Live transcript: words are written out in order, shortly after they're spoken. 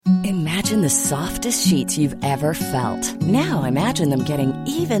Imagine the softest sheets you've ever felt. Now imagine them getting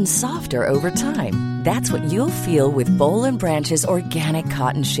even softer over time. That's what you'll feel with Boll & Branch's organic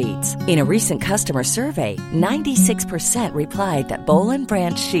cotton sheets. In a recent customer survey, 96% replied that Boll &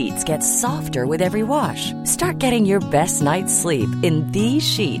 Branch sheets get softer with every wash. Start getting your best night's sleep in these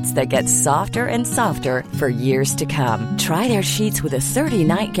sheets that get softer and softer for years to come. Try their sheets with a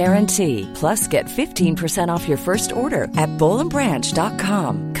 30-night guarantee. Plus, get 15% off your first order at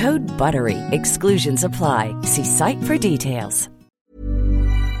bollandbranch.com. Code BUTTERY. Exclusions apply. See site for details.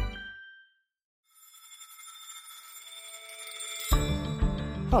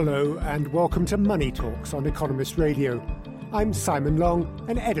 Hello and welcome to Money Talks on Economist Radio. I'm Simon Long,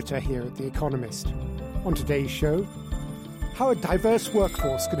 an editor here at The Economist. On today's show, how a diverse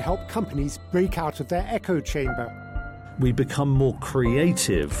workforce can help companies break out of their echo chamber. We become more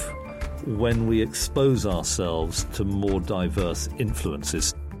creative when we expose ourselves to more diverse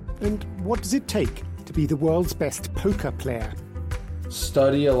influences. And what does it take to be the world's best poker player?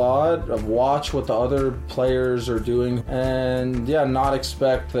 Study a lot, watch what the other players are doing, and not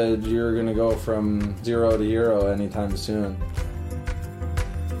expect that you're going to go from zero to hero anytime soon.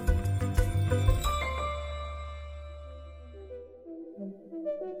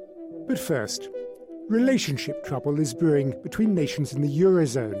 But first, relationship trouble is brewing between nations in the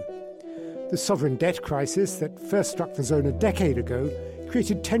Eurozone. The sovereign debt crisis that first struck the zone a decade ago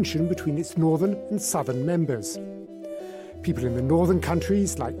created tension between its northern and southern members. People in the northern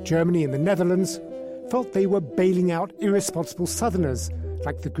countries, like Germany and the Netherlands, felt they were bailing out irresponsible southerners,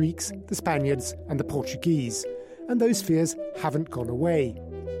 like the Greeks, the Spaniards and the Portuguese, and those fears haven't gone away.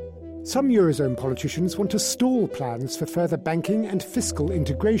 Some Eurozone politicians want to stall plans for further banking and fiscal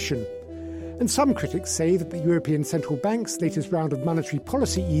integration, and some critics say that the European Central Bank's latest round of monetary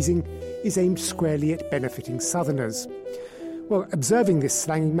policy easing is aimed squarely at benefiting southerners. Well, observing this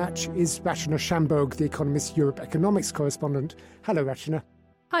slanging match is Rachana Shambogue, The Economist Europe economics correspondent. Hello, Rachana.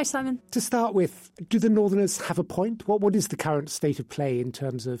 Hi, Simon. To start with, do the Northerners have a point? What is the current state of play in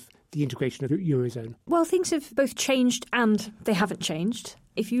terms of the integration of the Eurozone? Well, things have both changed and they haven't changed.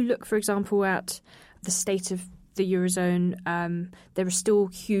 If you look, for example, at the state of the Eurozone, there are still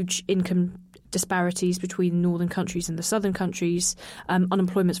huge income disparities between northern countries and the southern countries.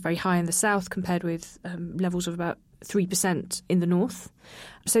 Unemployment's very high in the south compared with levels of about 3% in the north.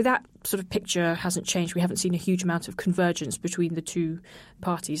 So that sort of picture hasn't changed. We haven't seen a huge amount of convergence between the two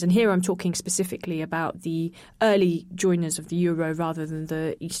parties. And here I'm talking specifically about the early joiners of the euro rather than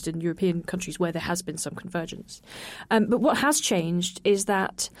the Eastern European countries where there has been some convergence. But what has changed is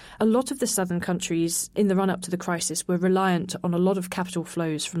that a lot of the southern countries in the run-up to the crisis were reliant on a lot of capital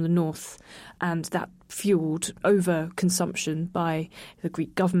flows from the north, and that fueled overconsumption by the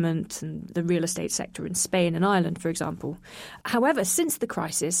Greek government and the real estate sector in Spain and Ireland, for example. However, since the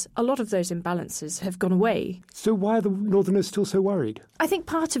crisis, a lot of those imbalances have gone away. So why are the Northerners still so worried? I think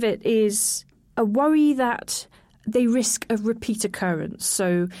part of it is a worry that they risk a repeat occurrence.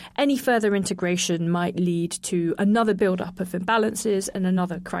 So any further integration might lead to another build-up of imbalances and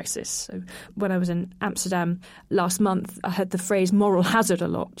another crisis. So when I was in Amsterdam last month, I heard the phrase moral hazard a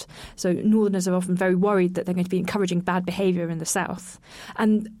lot. So Northerners are often very worried that they're going to be encouraging bad behaviour in the south.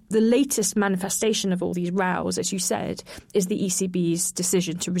 And the latest manifestation of all these rows, as you said, is the ECB's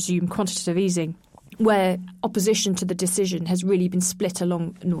decision to resume quantitative easing, where opposition to the decision has really been split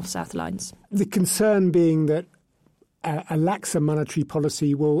along north-south lines. The concern being that a laxer monetary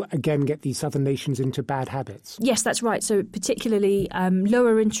policy will again get these southern nations into bad habits. Yes, that's right. So particularly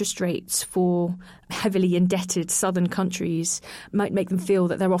lower interest rates for heavily indebted southern countries might make them feel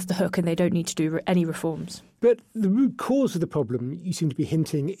that they're off the hook and they don't need to do any reforms. But the root cause of the problem, you seem to be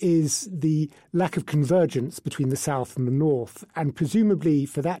hinting, is the lack of convergence between the south and the north. And presumably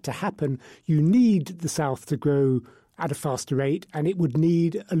for that to happen, you need the south to grow at a faster rate, and it would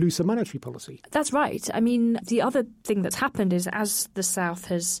need a looser monetary policy. That's right. I mean, the other thing that's happened is as the South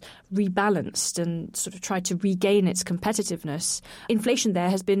has rebalanced and sort of tried to regain its competitiveness, inflation there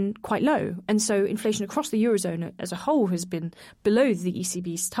has been quite low. And so inflation across the Eurozone as a whole has been below the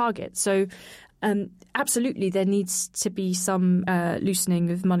ECB's target. So absolutely, there needs to be some loosening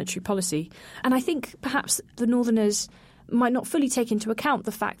of monetary policy. And I think perhaps the Northerners might not fully take into account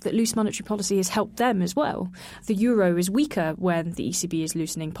the fact that loose monetary policy has helped them as well. The euro is weaker when the ECB is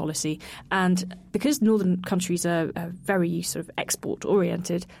loosening policy. And because northern countries are very sort of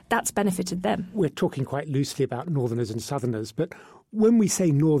export-oriented, that's benefited them. We're talking quite loosely about northerners and southerners, but when we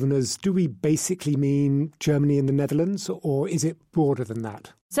say northerners, do we basically mean Germany and the Netherlands, or is it broader than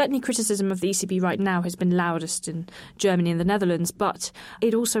that? Certainly criticism of the ECB right now has been loudest in Germany and the Netherlands, but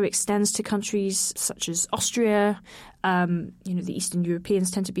it also extends to countries such as Austria, The Eastern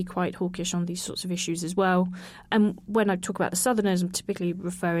Europeans tend to be quite hawkish on these sorts of issues as well. And when I talk about the Southerners, I'm typically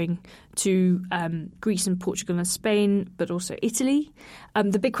referring to Greece and Portugal and Spain, but also Italy.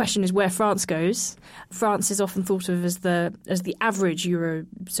 The big question is where France goes. France is often thought of as the average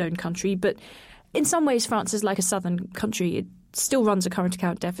Eurozone country, but in some ways France is like a southern country. It still runs a current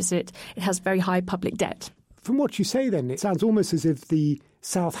account deficit. It has very high public debt. From what you say then, it sounds almost as if the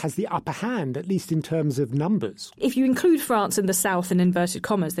South has the upper hand, at least in terms of numbers. If you include France in the South in inverted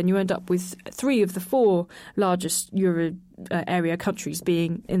commas, then you end up with 3 of the 4 largest Euro area countries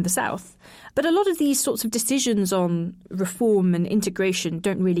being in the South. But a lot of these sorts of decisions on reform and integration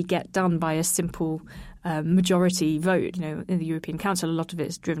don't really get done by a simple majority vote. In the European Council, a lot of it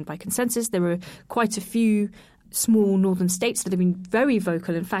is driven by consensus. There are quite a few small northern states that have been very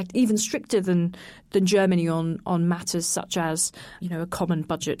vocal, in fact, even stricter than Germany on matters such as, a common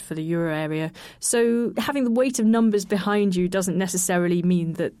budget for the euro area. So having the weight of numbers behind you doesn't necessarily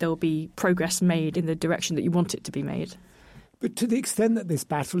mean that there'll be progress made in the direction that you want it to be made. But to the extent that this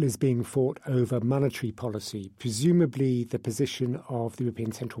battle is being fought over monetary policy, presumably the position of the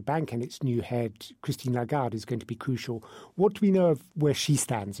European Central Bank and its new head, Christine Lagarde, is going to be crucial. What do we know of where she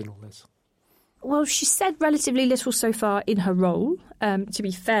stands in all this? Well, she said relatively little so far in her role. To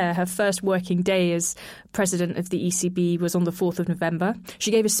be fair, her first working day as president of the ECB was on the 4th of November. She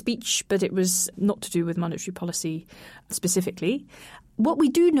gave a speech, but it was not to do with monetary policy specifically. What we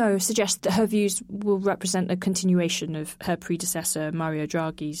do know suggests that her views will represent a continuation of her predecessor, Mario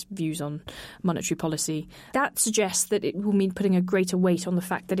Draghi's views on monetary policy. That suggests that it will mean putting a greater weight on the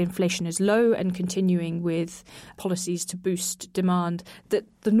fact that inflation is low and continuing with policies to boost demand that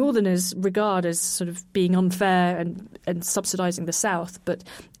the Northerners regard as sort of being unfair and subsidising the South, but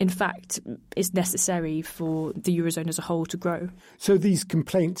in fact is necessary for the Eurozone as a whole to grow. So these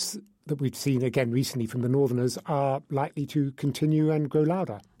complaints that we've seen again recently from the Northerners are likely to continue and grow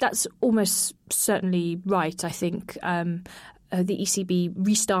louder? That's almost certainly right, I think. The ECB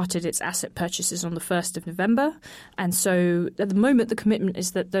restarted its asset purchases on the 1st of November. And so at the moment, the commitment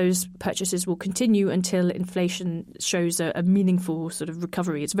is that those purchases will continue until inflation shows a meaningful sort of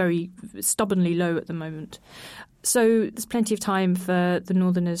recovery. It's very stubbornly low at the moment. So there's plenty of time for the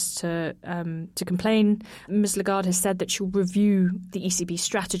Northerners to complain. Ms. Lagarde has said that she'll review the ECB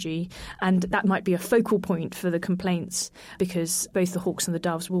strategy, and that might be a focal point for the complaints because both the hawks and the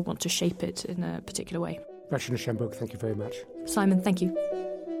doves will want to shape it in a particular way. Rashina Schembroek, thank you very much. Simon, thank you.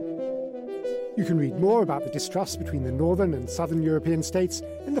 You can read more about the distrust between the northern and southern European states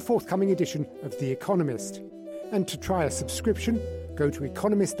in the forthcoming edition of The Economist. And to try a subscription, go to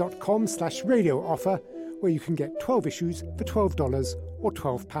economist.com/radio offer, where you can get 12 issues for $12 or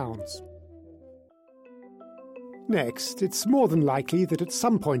 £12. Next, it's more than likely that at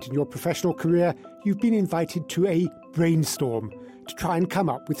some point in your professional career, you've been invited to a brainstorm to try and come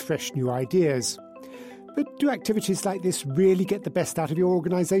up with fresh new ideas. But do activities like this really get the best out of your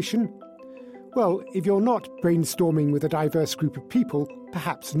organisation? Well, if you're not brainstorming with a diverse group of people,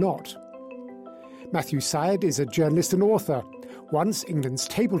 perhaps not. Matthew Syed is a journalist and author. Once England's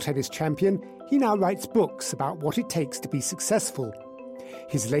table tennis champion, he now writes books about what it takes to be successful.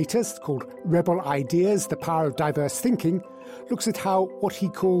 His latest, called Rebel Ideas, The Power of Diverse Thinking, looks at how what he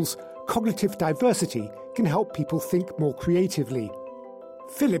calls cognitive diversity can help people think more creatively.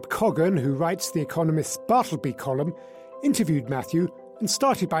 Philip Coggan, who writes The Economist's Bartleby column, interviewed Matthew and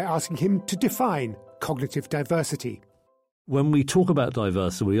started by asking him to define cognitive diversity. When we talk about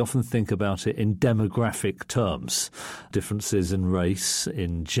diversity, we often think about it in demographic terms. Differences in race,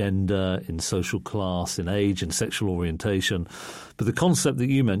 in gender, in social class, in age, in sexual orientation. But the concept that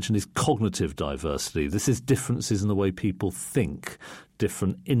you mentioned is cognitive diversity. This is differences in the way people think,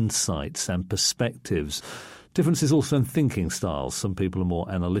 different insights and perspectives. Differences also in thinking styles. Some people are more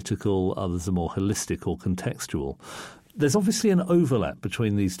analytical, others are more holistic or contextual. There's obviously an overlap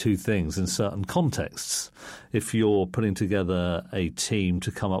between these two things in certain contexts. If you're putting together a team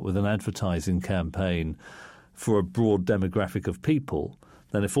to come up with an advertising campaign for a broad demographic of people,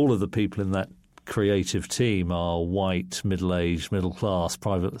 then if all of the people in that creative team are white, middle-aged, middle-class,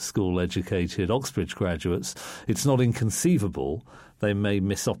 private school-educated Oxbridge graduates, it's not inconceivable they may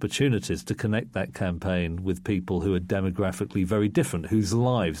miss opportunities to connect that campaign with people who are demographically very different, whose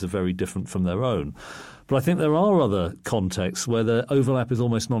lives are very different from their own. But I think there are other contexts where the overlap is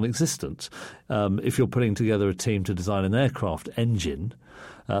almost non-existent. If you're putting together a team to design an aircraft engine,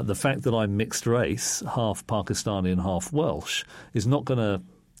 the fact that I'm mixed race, half Pakistani and half Welsh, is not going to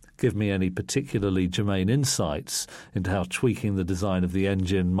give me any particularly germane insights into how tweaking the design of the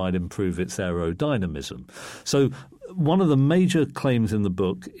engine might improve its aerodynamism. So One of the major claims in the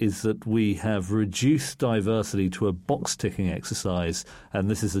book is that we have reduced diversity to a box-ticking exercise, and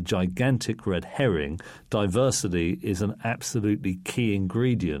this is a gigantic red herring. Diversity is an absolutely key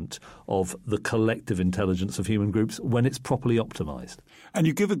ingredient of the collective intelligence of human groups when it's properly optimized. And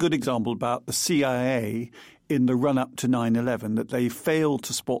you give a good example about the CIA in the run-up to 9/11, that they failed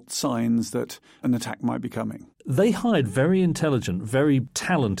to spot signs that an attack might be coming. They hired very intelligent, very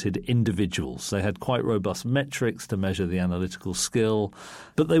talented individuals. They had quite robust metrics to measure the analytical skill,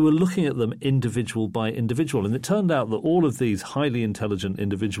 but they were looking at them individual by individual. And it turned out that all of these highly intelligent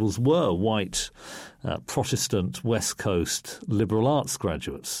individuals were white, Protestant, West Coast liberal arts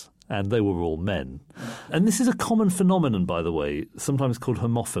graduates. And they were all men. And this is a common phenomenon, by the way, sometimes called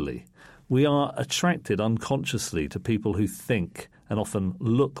homophily. We are attracted unconsciously to people who think and often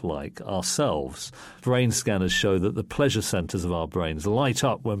look like ourselves. Brain scanners show that the pleasure centers of our brains light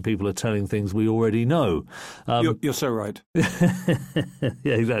up when people are telling things we already know. You're so right.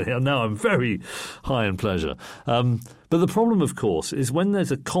 Yeah, exactly. Now I'm very high in pleasure. But the problem, of course, is when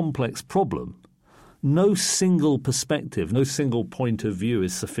there's a complex problem, no single perspective, no single point of view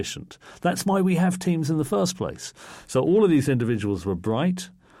is sufficient. That's why we have teams in the first place. So all of these individuals were bright,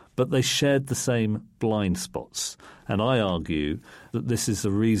 but they shared the same blind spots. And I argue that this is the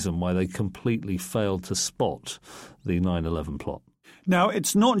reason why they completely failed to spot the 9/11 plot. Now,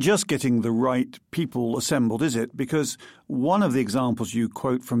 it's not just getting the right people assembled, is it? Because one of the examples you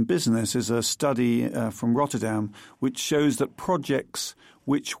quote from business is a study from Rotterdam which shows that projects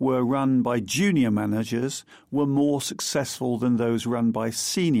which were run by junior managers were more successful than those run by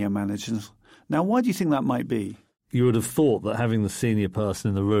senior managers. Now, why do you think that might be? You would have thought that having the senior person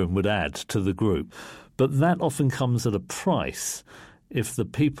in the room would add to the group. But that often comes at a price if the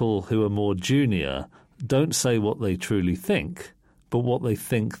people who are more junior don't say what they truly think, but what they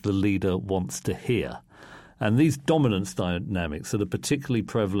think the leader wants to hear. And these dominance dynamics that are particularly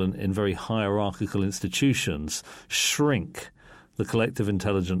prevalent in very hierarchical institutions shrink the collective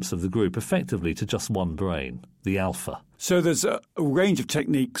intelligence of the group effectively to just one brain, the alpha. So there's a range of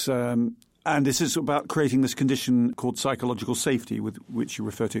techniques, and this is about creating this condition called psychological safety, with which you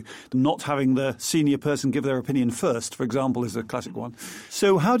refer to. Not having the senior person give their opinion first, for example, is a classic one.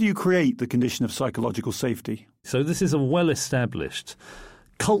 So how do you create the condition of psychological safety? So this is a well-established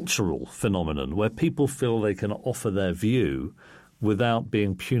cultural phenomenon where people feel they can offer their view without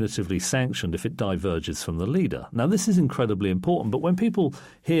being punitively sanctioned if it diverges from the leader. Now, this is incredibly important, but when people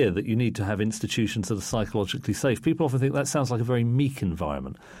hear that you need to have institutions that are psychologically safe, people often think that sounds like a very meek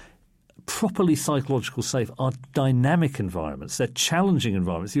environment. Properly psychological safe are dynamic environments. They're challenging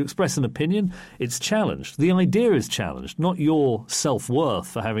environments. You express an opinion, it's challenged. The idea is challenged, not your self-worth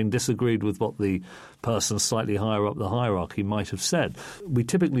for having disagreed with what the person slightly higher up the hierarchy might have said. We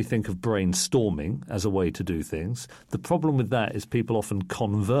typically think of brainstorming as a way to do things. The problem with that is people often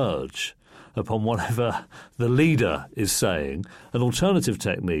converge upon whatever the leader is saying. An alternative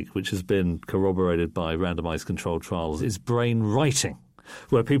technique, which has been corroborated by randomized controlled trials, is brain writing,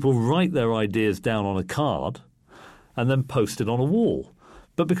 where people write their ideas down on a card and then post it on a wall.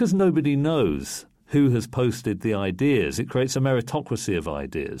 But because nobody knows who has posted the ideas, it creates a meritocracy of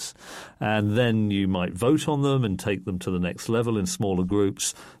ideas. And then you might vote on them and take them to the next level in smaller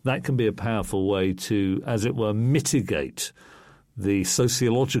groups. That can be a powerful way to, as it were, mitigate the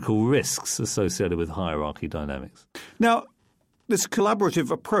sociological risks associated with hierarchy dynamics. Now, this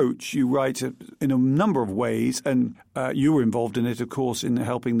collaborative approach, you write in a number of ways, and you were involved in it, of course, in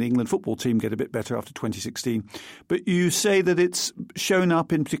helping the England football team get a bit better after 2016. But you say that it's shown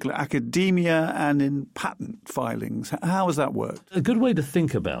up in particular academia and in patent filings. How has that worked? A good way to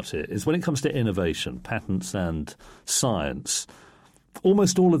think about it is when it comes to innovation, patents and science,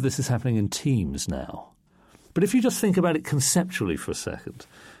 almost all of this is happening in teams now. But if you just think about it conceptually for a second,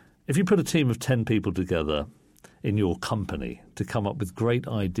 if you put a team of 10 people together in your company to come up with great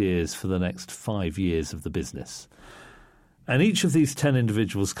ideas for the next 5 years of the business, and each of these 10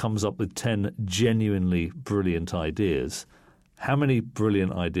 individuals comes up with 10 genuinely brilliant ideas, how many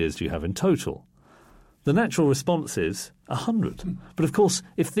brilliant ideas do you have in total? The natural response is 100. But of course,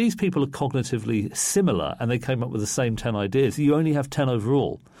 if these people are cognitively similar and they came up with the same 10 ideas, you only have 10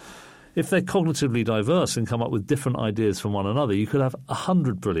 overall. If they're cognitively diverse and come up with different ideas from one another, you could have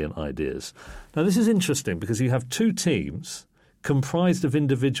 100 brilliant ideas. Now, this is interesting because you have two teams comprised of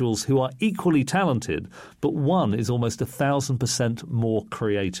individuals who are equally talented, but one is almost 1,000% more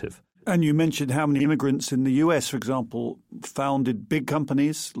creative. And you mentioned how many immigrants in the US, for example, founded big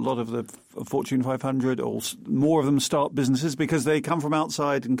companies. A lot of the Fortune 500 or more of them start businesses because they come from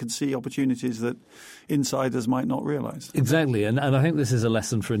outside and can see opportunities that insiders might not realize. Exactly. And I think this is a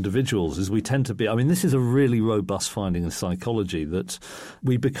lesson for individuals, is we tend to be – I mean, this is a really robust finding in psychology, that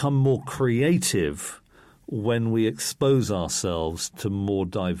we become more creative when we expose ourselves to more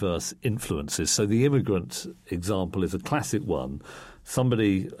diverse influences. So the immigrant example is a classic one.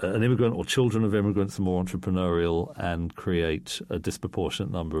 Somebody, an immigrant or children of immigrants, are more entrepreneurial and create a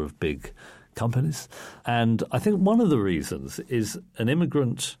disproportionate number of big companies. And I think one of the reasons is an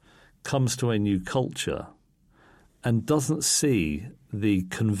immigrant comes to a new culture and doesn't see the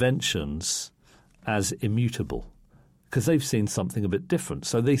conventions as immutable, because they've seen something a bit different.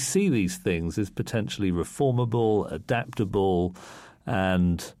 So they see these things as potentially reformable, adaptable,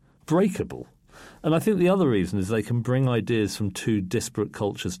 and breakable. And I think the other reason is they can bring ideas from two disparate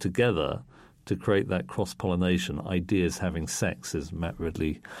cultures together to create that cross-pollination, ideas having sex, as Matt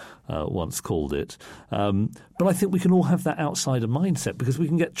Ridley once called it. But I think we can all have that outsider mindset because we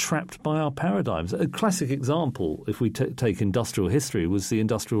can get trapped by our paradigms. A classic example, if we take industrial history, was the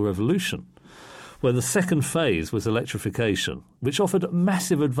Industrial Revolution, where the second phase was electrification, which offered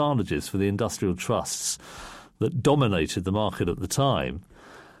massive advantages for the industrial trusts that dominated the market at the time.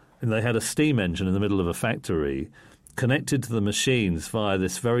 And they had a steam engine in the middle of a factory connected to the machines via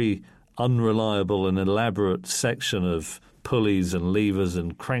this very unreliable and elaborate section of pulleys and levers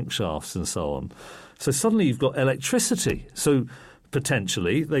and crankshafts and so on. So suddenly you've got electricity. So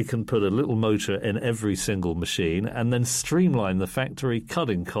potentially they can put a little motor in every single machine and then streamline the factory,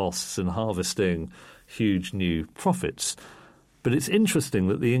 cutting costs and harvesting huge new profits. But it's interesting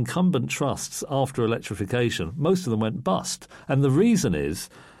that the incumbent trusts after electrification, most of them went bust. And the reason is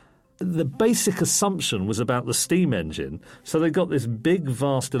the basic assumption was about the steam engine. So they got this big,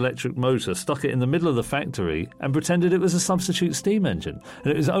 vast electric motor, stuck it in the middle of the factory and pretended it was a substitute steam engine.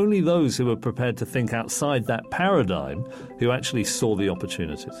 And it was only those who were prepared to think outside that paradigm who actually saw the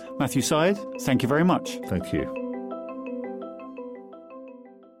opportunities. Matthew Syed, thank you very much. Thank you.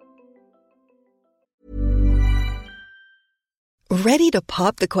 Ready to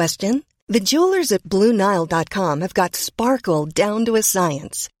pop the question? The jewelers at BlueNile.com have got sparkle down to a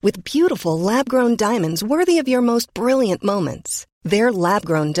science with beautiful lab-grown diamonds worthy of your most brilliant moments. Their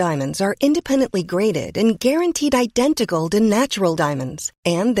lab-grown diamonds are independently graded and guaranteed identical to natural diamonds,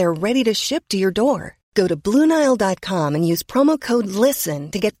 and they're ready to ship to your door. Go to BlueNile.com and use promo code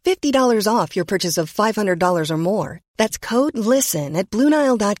LISTEN to get $50 off your purchase of $500 or more. That's code LISTEN at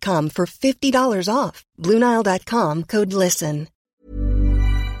BlueNile.com for $50 off. BlueNile.com, code LISTEN.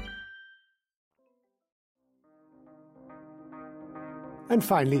 And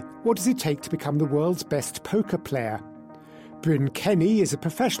finally, what does it take to become the world's best poker player? Bryn Kenny is a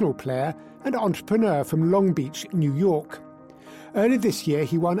professional player and entrepreneur from Long Beach, New York. Earlier this year,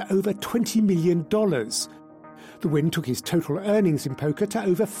 he won over $20 million. The win took his total earnings in poker to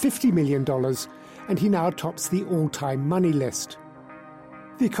over $50 million, and he now tops the all-time money list.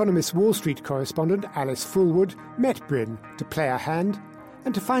 The Economist's Wall Street correspondent Alice Fullwood met Bryn to play a hand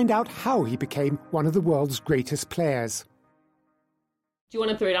and to find out how he became one of the world's greatest players. Do you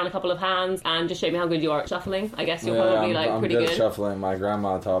want to throw down a couple of hands and just show me how good you are at shuffling? I guess you're probably I'm pretty good. at shuffling. My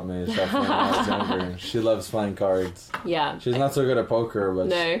grandma taught me shuffling when I was younger. She loves playing cards. Yeah. She's not so good at poker, but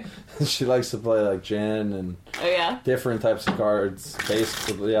no. she likes to play like gin and different types of cards.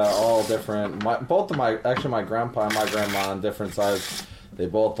 Basically, all different. My grandpa and my grandma on different sides, they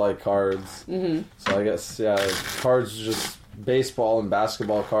both like cards. Mm-hmm. So I guess, cards just baseball and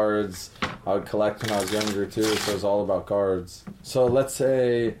basketball cards. I would collect when I was younger too, so it was all about cards. So let's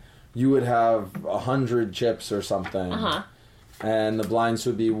say you would have 100 chips or something, and the blinds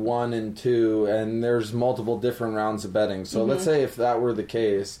would be 1 and 2, and there's multiple different rounds of betting. So let's say if that were the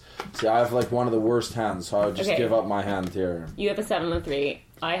case, see, I have one of the worst hands, so I would just give up my hand here. You have a 7 and a 3.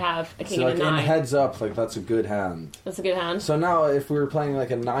 I have a king and a 9. In heads up, that's a good hand. That's a good hand. So now, if we were playing a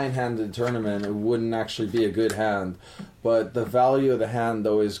 9-handed tournament, it wouldn't actually be a good hand. But the value of the hand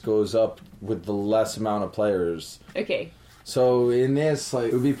always goes up with the less amount of players. Okay. So in this,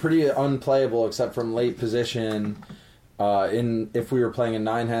 it would be pretty unplayable except from late position. If we were playing a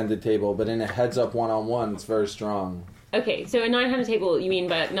 9-handed table, but in a heads up 1-on-1, it's very strong. Okay, so a 9-handed table, you mean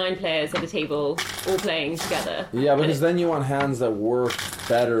by 9 players at a table all playing together? Yeah, because then you want hands that work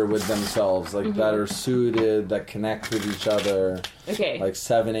better with themselves, like that are suited, that connect with each other. Okay. Like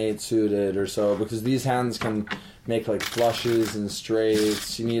 7-8 suited or so, because these hands can make like flushes and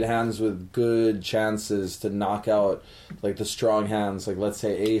straights. You need hands with good chances to knock out like the strong hands, like let's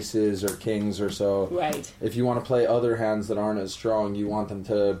say aces or kings or so. Right. If you want to play other hands that aren't as strong, you want them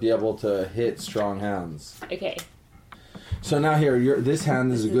to be able to hit strong hands. Okay. So now here, this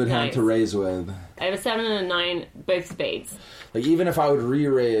hand is a good hand to raise with. I have a 7 and a 9, both spades. Like, even if I would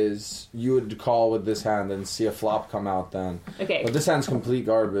re-raise, you would call with this hand and see a flop come out then. Okay. But this hand's complete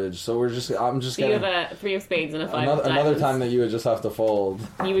garbage, so I'm just so getting... you have a 3 of spades and a 5 of diamonds. Another time that you would just have to fold.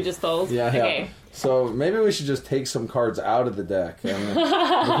 You would just fold? Yeah, okay. Yeah. So maybe we should just take some cards out of the deck.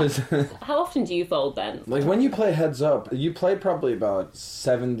 Because how often do you fold then? Like, when you play heads up, you play probably about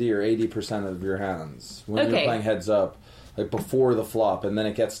 70 or 80% of your hands when you're playing heads up. Like before the flop, and then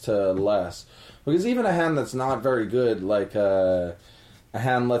it gets to less. Because even a hand that's not very good, like a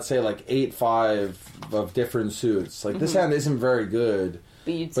hand, let's say like 8-5 of different suits, like this hand isn't very good.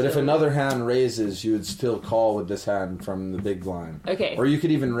 But if another hand raises, you would still call with this hand from the big blind. Okay. Or you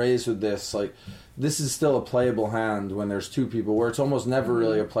could even raise with this, like... This is still a playable hand when there's 2 people, where it's almost never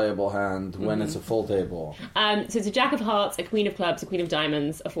really a playable hand when it's a full table. So it's a jack of hearts, a queen of clubs, a queen of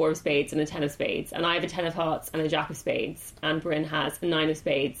diamonds, a 4 of spades, and a 10 of spades. And I have a 10 of hearts and a jack of spades. And Bryn has a 9 of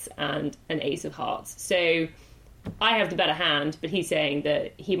spades and an ace of hearts. So I have the better hand, but he's saying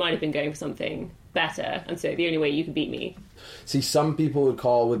that he might have been going for something better, and so the only way you can beat me. See, some people would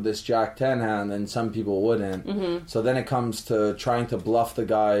call with this Jack-10 hand, and some people wouldn't. So then it comes to trying to bluff the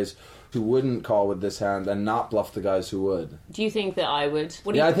guys who wouldn't call with this hand and not bluff the guys who would. Do you think that I would?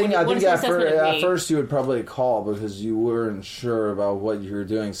 I think at first you would probably call because you weren't sure about what you were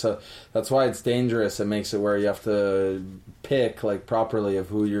doing. So that's why it's dangerous. It makes it where you have to pick like properly of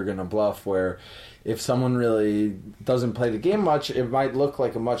who you're going to bluff, where if someone really doesn't play the game much, it might look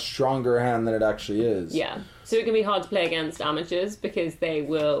like a much stronger hand than it actually is. Yeah. So it can be hard to play against amateurs because they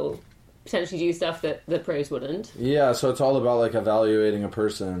will potentially do stuff that the pros wouldn't. Yeah, so it's all about like evaluating a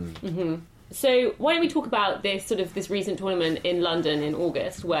person. So why don't we talk about this recent tournament in London in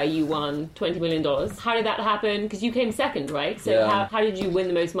August where you won $20 million. How did that happen? Because you came second, right? So how did you win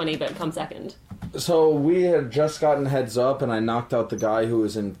the most money but come second? So we had just gotten heads up, and I knocked out the guy who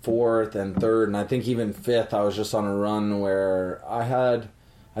was in 4th and 3rd, and I think even 5th. I was just on a run where I had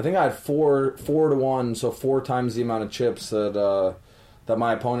 4 to 1, so 4 times the amount of chips that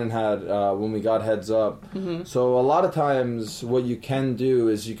my opponent had when we got heads up. So a lot of times what you can do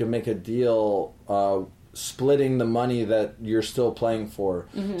is you can make a deal splitting the money that you're still playing for.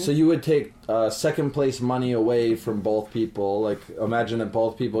 So you would take second place money away from both people. Like, imagine that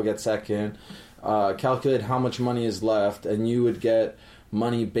both people get second. Calculate how much money is left, and you would get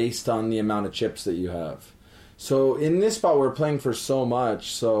money based on the amount of chips that you have. So in this spot, we're playing for so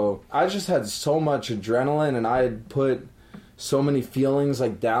much. So I just had so much adrenaline, and I had put so many feelings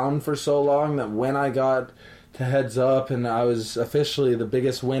like down for so long that when I got to heads up and I was officially the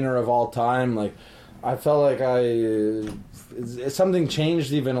biggest winner of all time, like I felt like something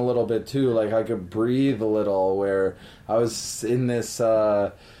changed even a little bit too. Like I could breathe a little, where I was in this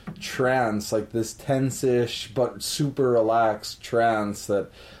trance, like this tense-ish but super relaxed trance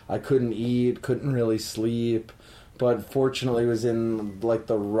that I couldn't eat, couldn't really sleep, but fortunately was in like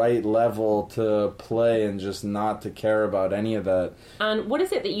the right level to play and just not to care about any of that. And what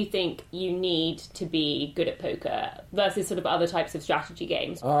is it that you think you need to be good at poker versus sort of other types of strategy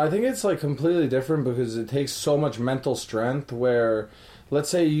games? I think it's like completely different because it takes so much mental strength, where let's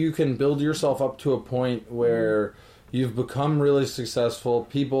say you can build yourself up to a point where you've become really successful,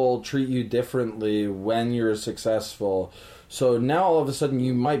 people treat you differently when you're successful. So now all of a sudden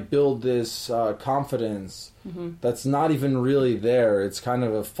you might build this confidence that's not even really there. It's kind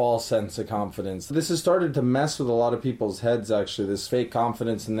of a false sense of confidence. This has started to mess with a lot of people's heads, actually, this fake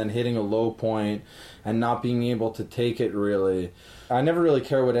confidence and then hitting a low point and not being able to take it really. I never really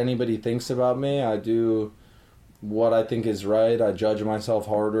care what anybody thinks about me. I do what I think is right. I judge myself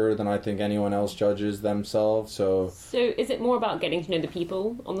harder than I think anyone else judges themselves. So is it more about getting to know the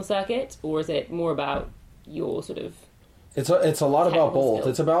people on the circuit, or is it more about your sort of... It's a lot about both.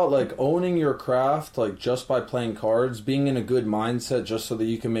 Skills. It's about like owning your craft, like just by playing cards, being in a good mindset just so that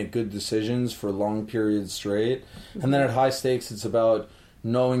you can make good decisions for long periods straight. And then at high stakes, it's about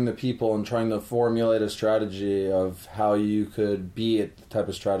knowing the people and trying to formulate a strategy of how you could be at the type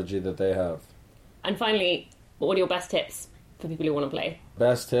of strategy that they have. And finally, what are your best tips for people who want to play?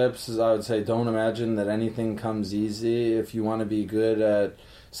 Best tips is, I would say, don't imagine that anything comes easy. If you want to be good at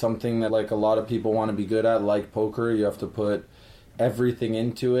something that like a lot of people want to be good at, like poker. You have to put everything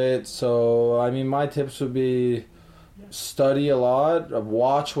into it. So, I mean, my tips would be study a lot,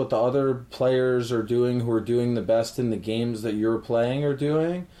 watch what the other players are doing who are doing the best in the games that you're playing or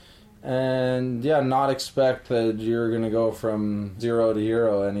doing. And yeah, not expect that you're going to go from 0 to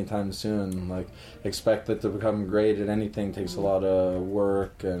hero anytime soon. Like, expect that to become great at anything takes a lot of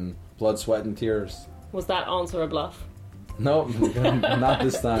work and blood, sweat, and tears. Was that answer a bluff? Nope, not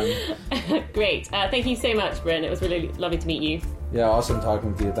this time. Great. Thank you so much, Bryn. It was really lovely to meet you. Yeah, awesome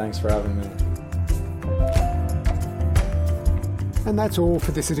talking to you. Thanks for having me. And that's all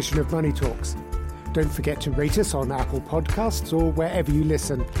for this edition of Money Talks. Don't forget to rate us on Apple Podcasts or wherever you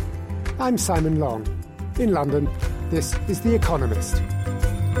listen. I'm Simon Long. In London, this is The Economist.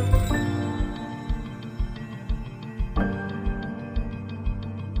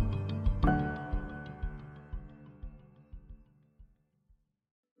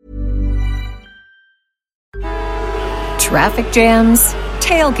 Traffic jams,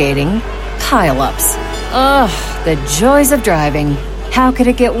 tailgating, pile-ups. Ugh, the joys of driving. How could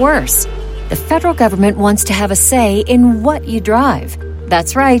it get worse? The federal government wants to have a say in what you drive.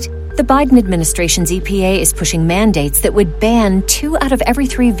 That's right. The Biden administration's EPA is pushing mandates that would ban 2 out of every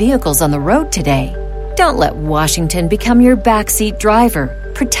 3 vehicles on the road today. Don't let Washington become your backseat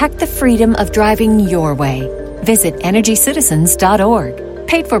driver. Protect the freedom of driving your way. Visit EnergyCitizens.org.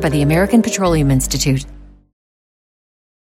 Paid for by the American Petroleum Institute.